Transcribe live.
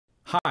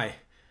Hi,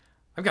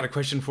 I've got a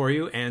question for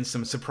you and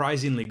some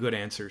surprisingly good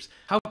answers.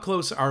 How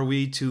close are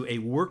we to a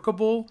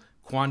workable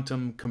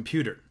quantum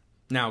computer?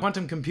 Now,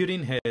 quantum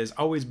computing has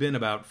always been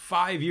about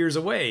 5 years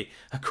away,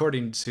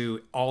 according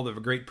to all the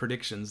great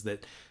predictions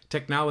that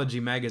technology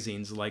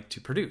magazines like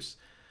to produce.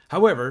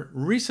 However,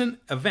 recent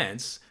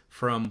events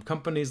from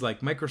companies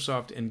like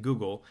Microsoft and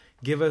Google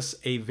give us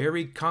a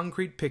very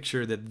concrete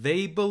picture that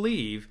they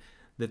believe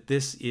that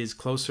this is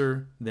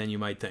closer than you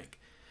might think.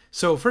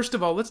 So first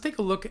of all, let's take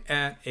a look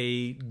at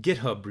a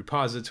GitHub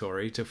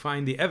repository to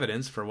find the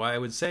evidence for why I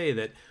would say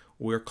that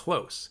we're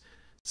close.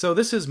 So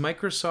this is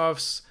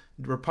Microsoft's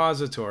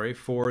repository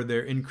for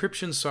their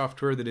encryption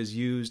software that is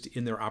used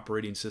in their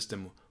operating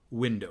system,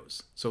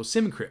 Windows. So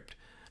Symcrypt.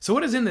 So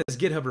what is in this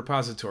GitHub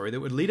repository that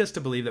would lead us to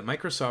believe that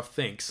Microsoft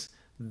thinks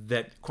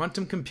that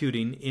quantum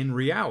computing in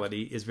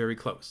reality is very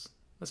close?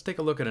 Let's take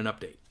a look at an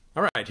update.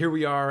 All right, here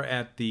we are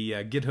at the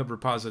GitHub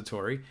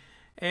repository.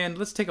 And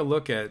let's take a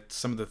look at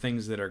some of the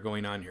things that are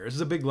going on here. This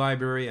is a big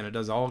library and it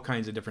does all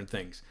kinds of different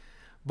things.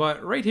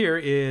 But right here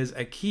is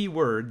a key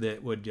word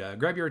that would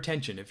grab your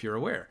attention if you're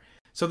aware.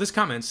 So this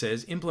comment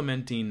says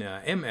implementing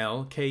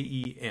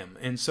MLKEM.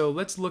 And so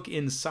let's look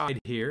inside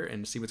here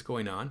and see what's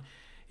going on.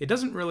 It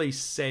doesn't really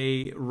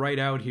say right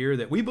out here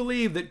that we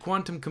believe that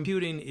quantum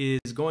computing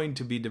is going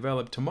to be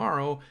developed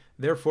tomorrow,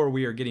 therefore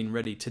we are getting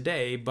ready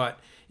today. But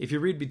if you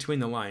read between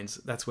the lines,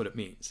 that's what it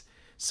means.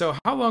 So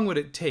how long would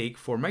it take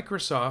for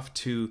Microsoft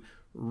to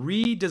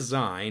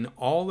redesign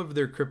all of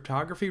their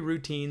cryptography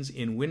routines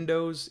in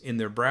Windows, in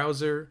their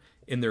browser,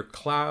 in their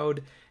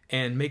cloud,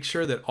 and make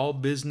sure that all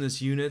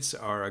business units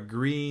are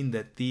agreeing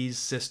that these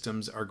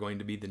systems are going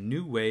to be the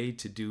new way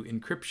to do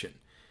encryption?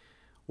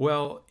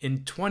 Well,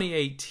 in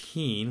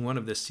 2018, one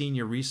of the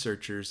senior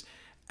researchers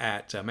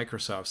at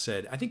Microsoft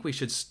said, I think we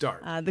should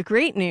start. The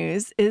great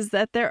news is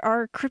that there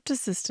are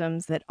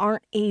cryptosystems that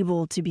aren't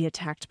able to be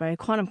attacked by a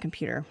quantum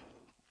computer.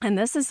 And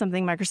this is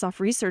something Microsoft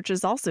Research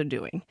is also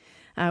doing.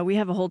 We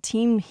have a whole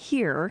team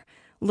here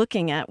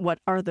looking at what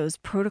are those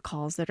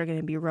protocols that are going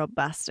to be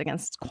robust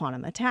against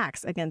quantum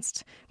attacks,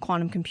 against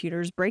quantum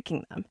computers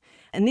breaking them.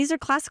 And these are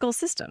classical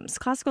systems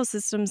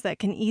that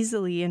can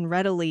easily and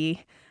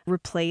readily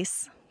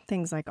replace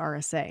things like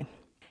RSA.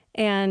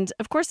 And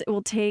of course, it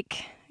will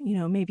take,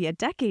 maybe a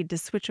decade to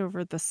switch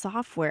over the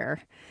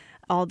software,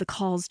 all the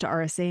calls to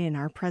RSA in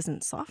our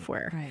present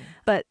software. Right.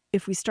 But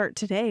if we start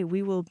today,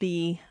 we will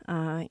be,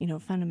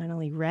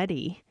 fundamentally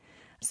ready.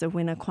 So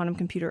when a quantum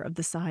computer of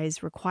the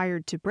size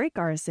required to break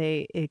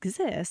RSA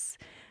exists,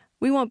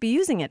 we won't be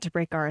using it to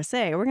break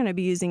RSA. We're going to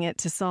be using it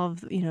to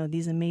solve,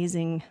 these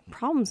amazing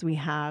problems we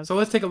have. So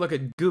let's take a look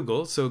at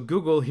Google. So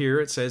Google here,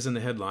 it says in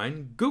the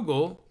headline,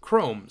 Google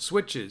Chrome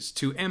switches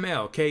to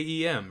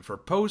MLKEM for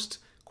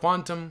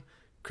post-quantum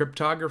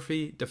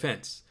cryptography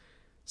defense.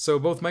 So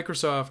both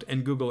Microsoft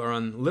and Google are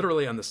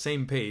literally on the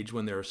same page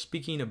when they're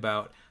speaking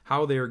about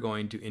how they are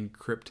going to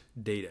encrypt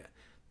data.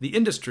 The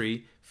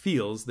industry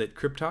feels that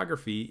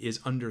cryptography is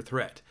under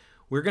threat.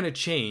 We're going to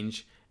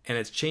change, and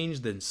it's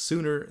changed then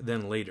sooner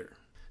than later.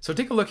 So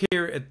take a look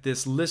here at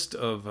this list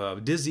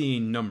of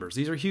dizzying numbers.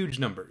 These are huge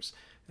numbers.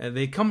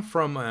 They come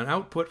from an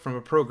output from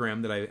a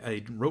program that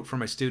I wrote for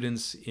my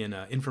students in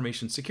an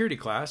information security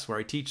class where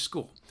I teach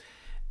school.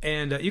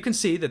 And you can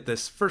see that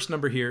this first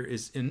number here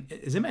is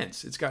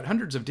immense. It's got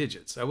hundreds of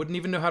digits. I wouldn't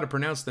even know how to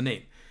pronounce the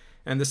name.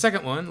 And the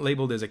second one,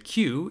 labeled as a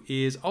Q,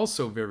 is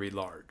also very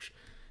large.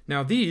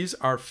 Now these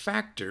are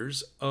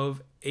factors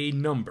of a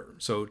number.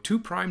 So two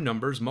prime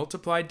numbers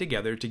multiplied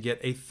together to get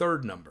a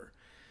third number.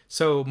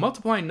 So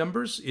multiplying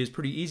numbers is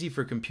pretty easy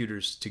for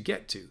computers to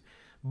get to.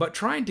 But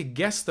trying to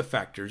guess the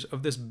factors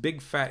of this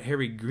big fat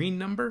hairy green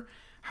number,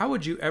 how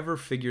would you ever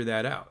figure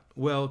that out?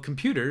 Well,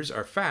 computers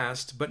are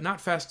fast, but not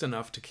fast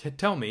enough to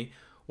tell me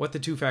what the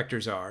two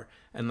factors are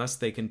unless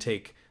they can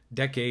take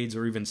decades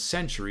or even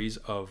centuries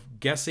of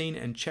guessing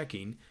and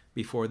checking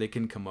before they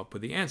can come up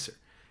with the answer.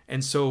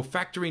 And so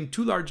factoring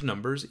two large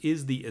numbers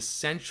is the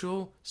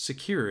essential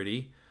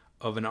security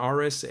of an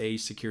RSA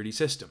security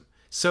system.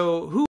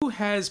 So who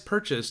has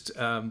purchased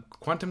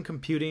quantum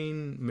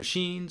computing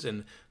machines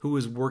and who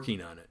is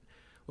working on it?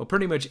 Well,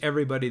 pretty much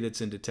everybody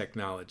that's into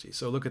technology.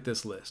 So look at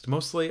this list.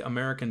 Mostly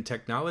American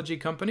technology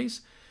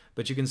companies,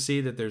 but you can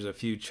see that there's a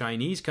few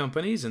Chinese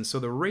companies, and so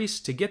the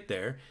race to get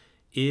there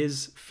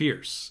is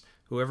fierce.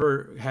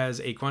 Whoever has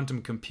a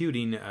quantum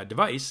computing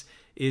device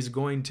is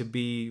going to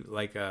be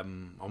like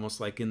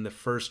almost like in the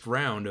first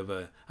round of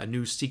a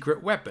new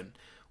secret weapon.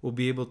 We'll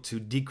be able to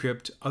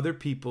decrypt other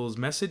people's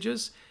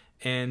messages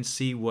and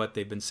see what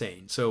they've been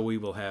saying. So we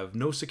will have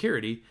no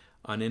security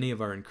on any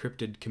of our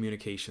encrypted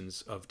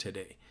communications of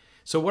today.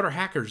 So what are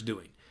hackers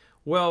doing?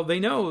 Well, they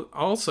know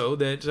also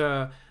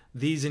that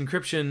these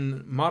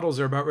encryption models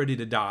are about ready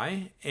to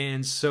die.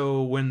 And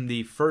so when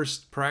the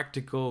first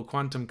practical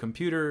quantum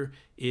computer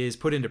is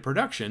put into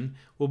production,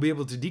 we'll be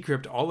able to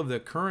decrypt all of the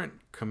current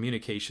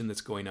communication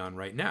that's going on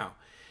right now.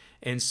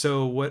 And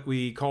so what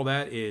we call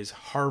that is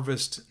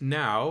harvest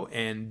now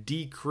and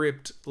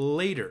decrypt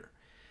later.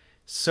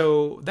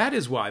 So that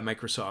is why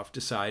Microsoft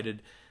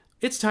decided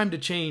It's time to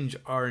change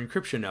our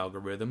encryption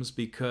algorithms,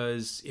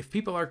 because if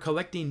people are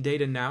collecting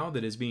data now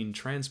that is being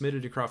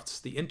transmitted across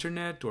the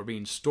internet or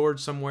being stored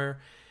somewhere,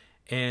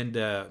 and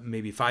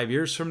maybe 5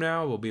 years from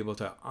now we'll be able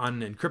to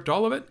unencrypt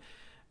all of it,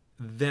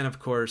 then of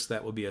course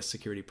that will be a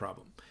security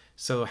problem.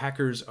 So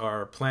hackers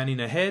are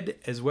planning ahead,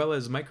 as well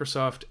as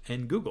Microsoft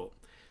and Google.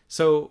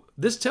 So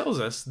this tells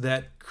us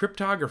that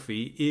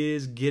cryptography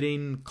is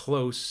getting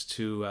close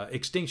to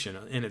extinction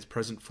in its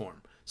present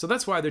form. So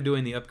that's why they're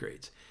doing the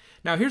upgrades.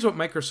 Now here's what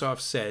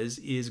Microsoft says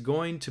is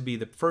going to be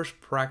the first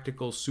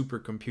practical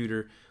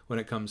supercomputer when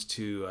it comes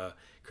to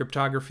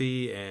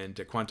cryptography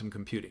and quantum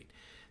computing.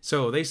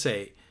 So they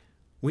say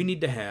we need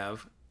to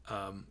have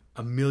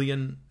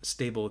 1,000,000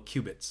 stable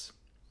qubits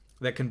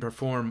that can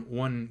perform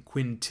 1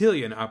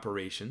 quintillion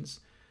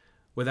operations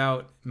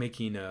without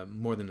making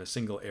more than a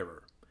single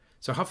error.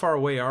 So how far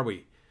away are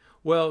we?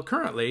 Well,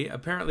 currently,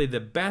 apparently the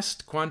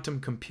best quantum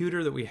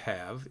computer that we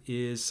have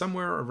is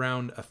somewhere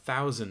around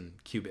 1,000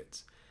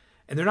 qubits.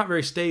 And they're not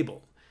very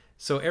stable.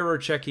 So error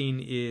checking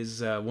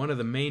is one of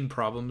the main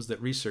problems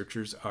that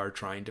researchers are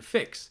trying to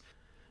fix.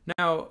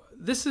 Now,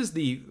 this is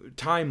the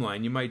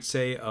timeline, you might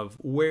say, of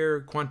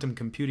where quantum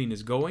computing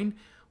is going.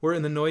 We're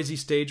in the noisy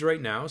stage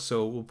right now,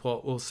 so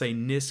we'll say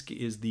NISQ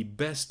is the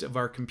best of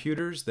our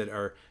computers that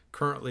are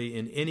currently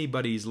in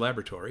anybody's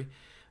laboratory.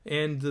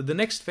 And the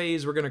next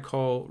phase we're going to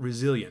call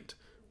resilient,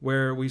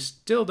 where we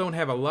still don't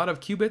have a lot of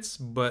qubits,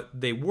 but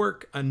they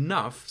work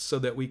enough so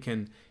that we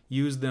can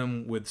use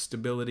them with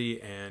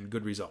stability and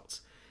good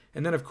results.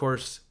 And then, of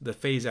course, the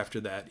phase after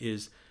that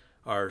is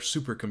our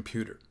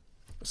supercomputer.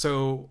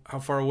 So how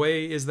far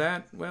away is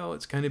that? Well,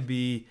 it's going to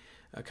be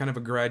kind of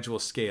a gradual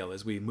scale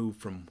as we move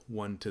from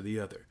one to the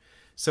other.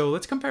 So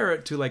let's compare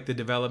it to like the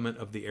development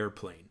of the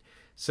airplane.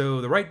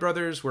 So the Wright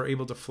brothers were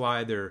able to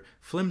fly their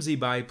flimsy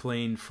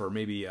biplane for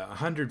maybe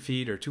 100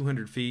 feet or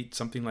 200 feet,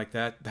 something like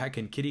that, back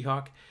in Kitty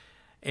Hawk.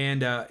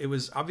 And it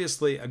was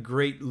obviously a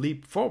great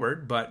leap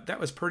forward, but that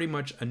was pretty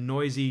much a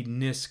noisy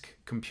NISQ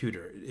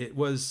computer. It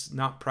was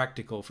not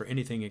practical for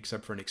anything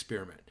except for an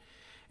experiment.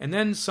 And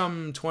then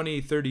some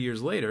 20, 30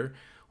 years later,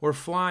 we're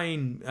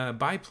flying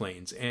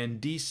biplanes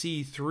and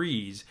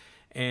DC-3s,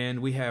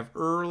 and we have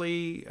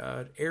early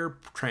air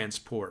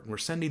transport, and we're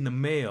sending the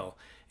mail,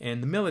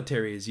 and the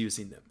military is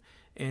using them.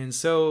 And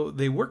so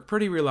they work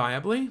pretty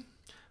reliably,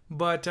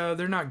 but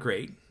they're not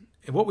great.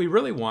 And what we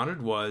really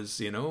wanted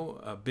was,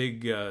 a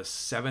big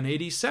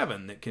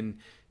 787 that can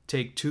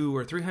take 200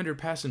 or 300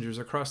 passengers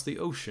across the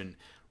ocean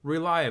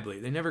reliably.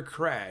 They never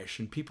crash,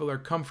 and people are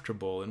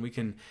comfortable, and we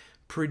can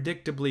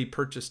predictably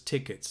purchase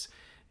tickets.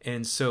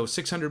 And so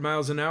 600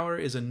 miles an hour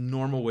is a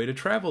normal way to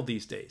travel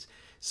these days.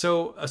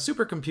 So a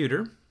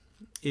supercomputer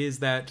is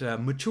that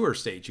mature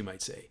stage, you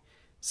might say.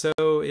 So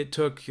it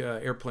took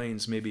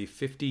airplanes maybe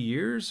 50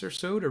 years or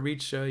so to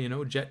reach,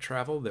 jet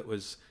travel that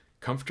was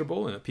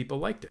comfortable and that people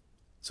liked it.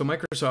 So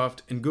Microsoft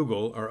and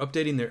Google are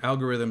updating their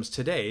algorithms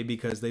today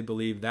because they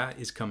believe that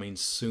is coming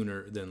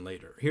sooner than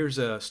later. Here's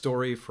a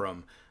story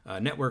from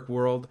Network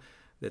World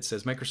that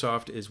says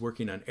Microsoft is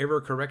working on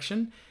error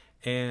correction,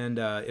 and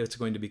it's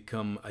going to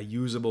become a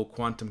usable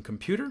quantum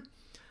computer.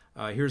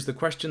 Here's the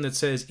question that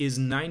says, is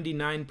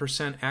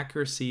 99%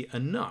 accuracy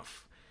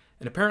enough?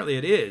 And apparently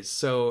it is.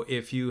 So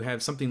if you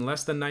have something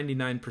less than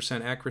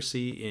 99%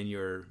 accuracy in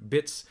your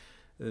bits,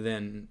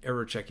 then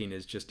error checking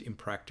is just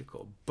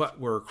impractical. But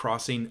we're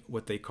crossing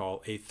what they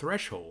call a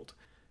threshold.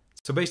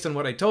 So based on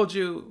what I told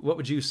you, what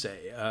would you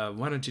say?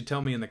 Why don't you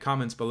tell me in the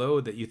comments below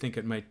that you think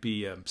it might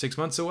be 6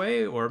 months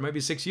away, or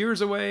maybe 6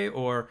 years away,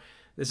 or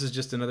this is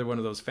just another one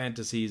of those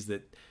fantasies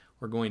that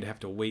we're going to have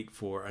to wait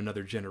for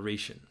another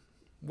generation.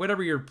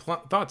 Whatever your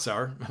thoughts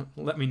are,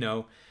 let me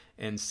know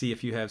and see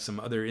if you have some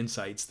other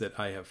insights that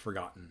I have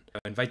forgotten.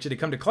 I invite you to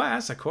come to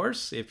class, of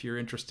course, if you're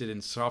interested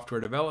in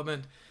software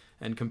development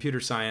and computer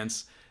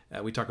science.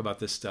 We talk about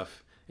this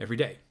stuff every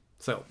day.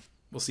 So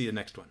we'll see you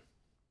next one.